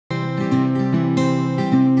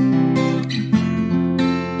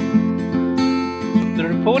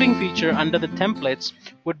reporting feature under the templates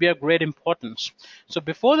would be of great importance. So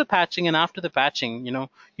before the patching and after the patching,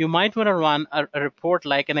 you might want to run a report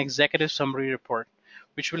like an executive summary report,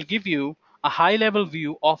 which will give you a high level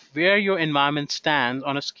view of where your environment stands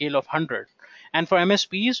on a scale of 100. And for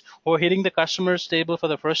MSPs who are hitting the customers table for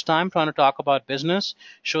the first time, trying to talk about business,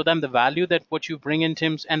 show them the value that what you bring in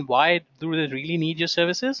terms and why do they really need your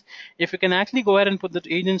services. If you can actually go ahead and put the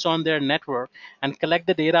agents on their network and collect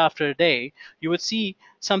the data after a day, you would see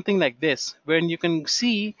something like this, where you can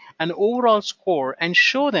see an overall score and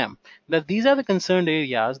show them that these are the concerned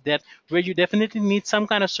areas that where you definitely need some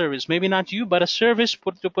kind of service, maybe not you, but a service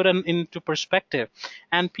to put into perspective.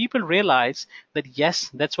 And people realize that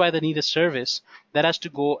yes, that's why they need a service that has to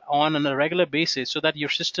go on a regular basis so that your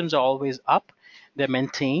systems are always up, they're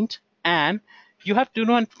maintained, and you have to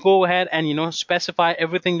not go ahead and specify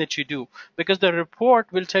everything that you do, because the report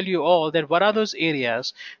will tell you all that what are those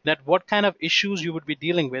areas, that what kind of issues you would be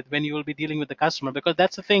dealing with when you will be dealing with the customer, because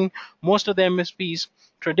that's the thing most of the MSPs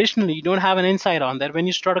traditionally don't have an insight on, that when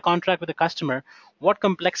you start a contract with a customer, what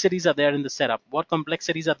complexities are there in the setup, what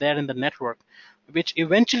complexities are there in the network, which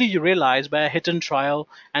eventually you realize by a hit and trial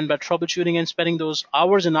and by troubleshooting and spending those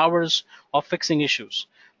hours and hours of fixing issues.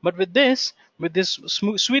 But with this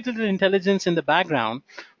sweet little intelligence in the background,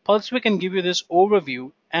 Pulseway can give you this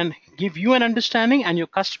overview and give you an understanding and your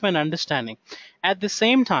customer an understanding. At the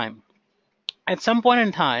same time, at some point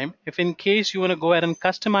in time, if in case you want to go ahead and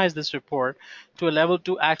customize this report to a level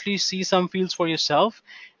to actually see some fields for yourself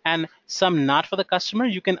and some not for the customer,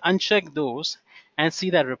 you can uncheck those and see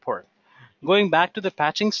that report. Going back to the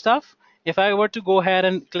patching stuff, if I were to go ahead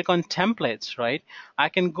and click on templates, right, I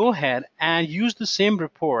can go ahead and use the same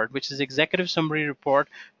report, which is executive summary report,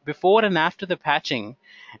 before and after the patching,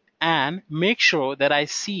 and make sure that I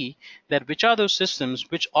see that which are those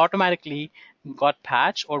systems which automatically got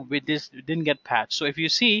patched or which didn't get patched. So if you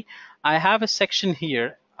see, I have a section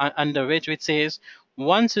here under which it says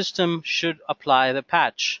one system should apply the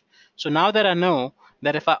patch. So now that I know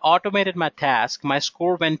that if I automated my task, my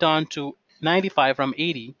score went on to 95 from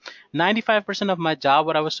 80, 95% of my job,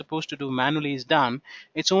 what I was supposed to do manually, is done.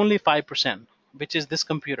 It's only 5%, which is this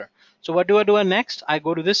computer. So what do I do next? I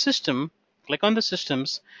go to this system, click on the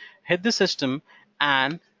systems, hit the system,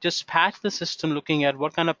 and just patch the system, looking at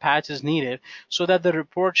what kind of patch is needed so that the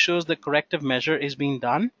report shows the corrective measure is being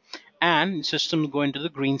done and systems go into the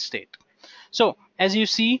green state. So as you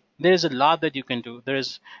see, there's a lot that you can do.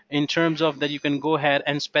 There's in terms of that you can go ahead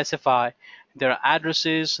and specify there are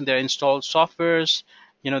addresses, there are installed softwares,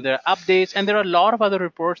 there are updates, and there are a lot of other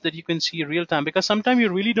reports that you can see real time, because sometimes you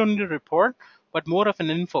really don't need a report, but more of an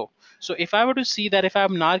info. So if I were to see that if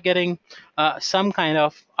I'm not getting some kind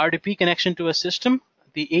of RDP connection to a system,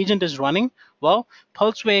 the agent is running, well,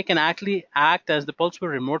 Pulseway can actually act as the Pulseway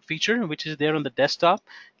remote feature, which is there on the desktop.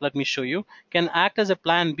 Let me show you. Can act as a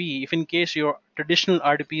plan B if in case your traditional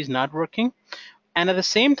RDP is not working. And at the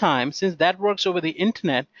same time, since that works over the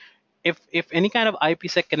internet, if any kind of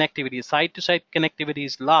IPsec connectivity, site-to-site connectivity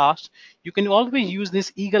is lost, you can always use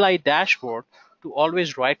this eagle eye dashboard to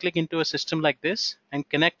always right-click into a system like this and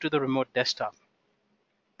connect to the remote desktop.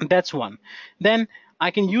 That's one. Then I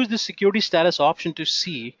can use the security status option to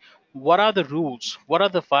see what are the rules, what are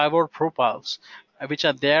the firewall profiles which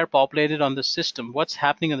are there populated on the system, what's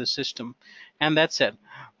happening on the system, and that's it.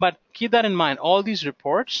 But keep that in mind, all these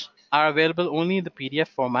reports are available only in the PDF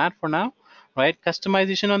format for now, right?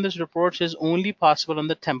 Customization on this report is only possible on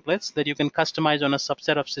the templates that you can customize on a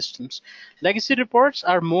subset of systems. Legacy reports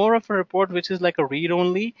are more of a report which is like a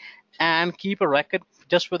read-only and keep a record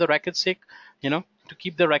just for the record's sake, to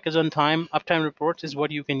keep the records on time. Uptime reports is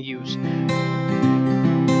what you can use.